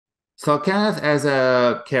So, Kenneth, as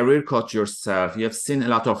a career coach yourself, you have seen a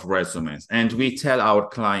lot of resumes, and we tell our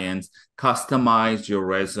clients customize your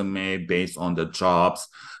resume based on the jobs,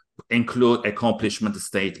 include accomplishment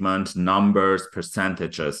statement, numbers,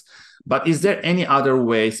 percentages. But is there any other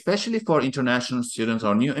way, especially for international students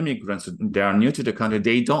or new immigrants, they are new to the country,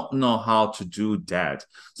 they don't know how to do that.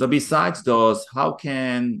 So, besides those, how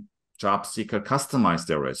can job seeker customize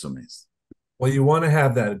their resumes? Well, you want to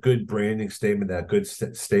have that good branding statement, that good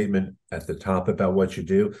statement at the top about what you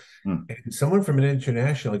do. Mm. And someone from an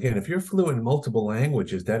international, again, if you're fluent in multiple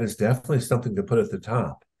languages, that is definitely something to put at the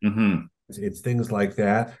top. Mm-hmm. It's things like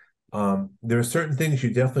that. There are certain things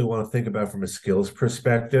you definitely want to think about from a skills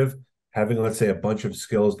perspective, having, let's say, a bunch of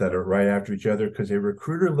skills that are right after each other, because a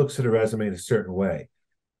recruiter looks at a resume in a certain way.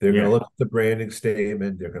 They're going to Yeah. look at the branding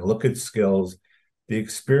statement, they're going to look at skills, the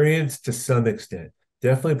experience to some extent.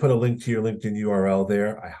 Definitely put a link to your LinkedIn URL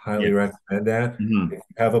there. I highly Yeah. recommend that. Mm-hmm. If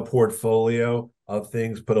you have a portfolio of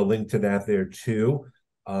things, put a link to that there too,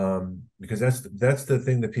 because that's the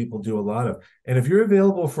thing that people do a lot of. And if you're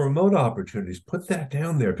available for remote opportunities, put that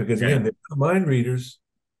down there because Yeah. again, they're mind readers.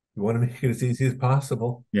 You want to make it as easy as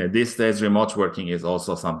possible. Yeah, these days remote working is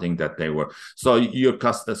also something that they work. So your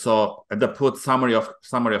so the put summary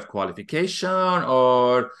of qualification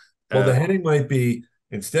or Well, uh, the heading might be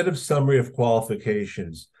instead of summary of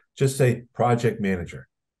qualifications, just say project manager,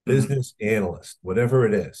 mhm. business analyst, whatever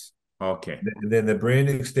it is. Okay. And then the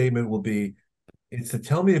branding statement will be it's to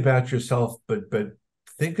tell me about yourself, but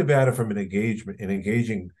think about it from an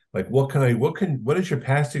engaging, like what is your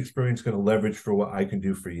past experience going to leverage for what I can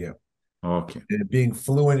do for you? Okay. And being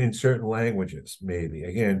fluent in certain languages, maybe.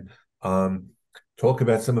 Again, talk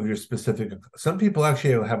about some of your specific. Some people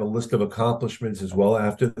actually have a list of accomplishments as well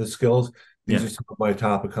after the skills. These Yeah. are some of my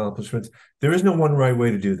top accomplishments. There is no one right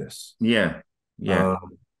way to do this. Yeah. Yeah.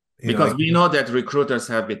 Um, Because I we know that recruiters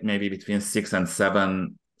have it maybe between 6 and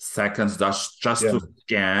 7 seconds just yeah, to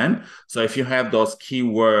scan. So if you have those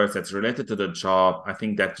keywords that's related to the job, I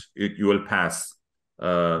think that you will pass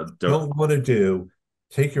the don't want to do.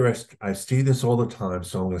 Take your. I see this all the time,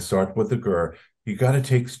 so I'm going to start with the GER. You got to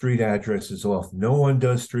take street addresses off. No one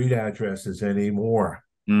does street addresses anymore.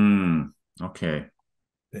 okay.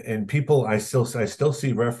 And people, I still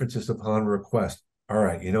see references upon request. All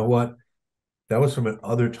right, you know what? That was from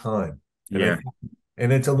another time. And Yeah.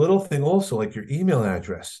 it's a little thing also like your email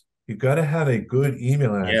address. You got to have a good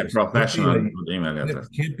email Yeah, address. professional email It address.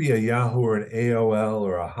 can't be a Yahoo or an AOL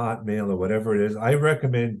or a Hotmail or whatever it is. I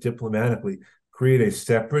recommend diplomatically create a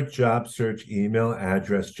separate job search email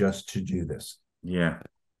address just to do this. Yeah.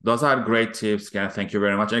 Those are great tips, Ken. Thank you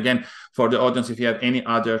very much. Again, for the audience, if you have any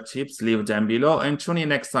other tips, leave them below and tune in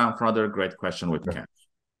next time for another great question with Ken.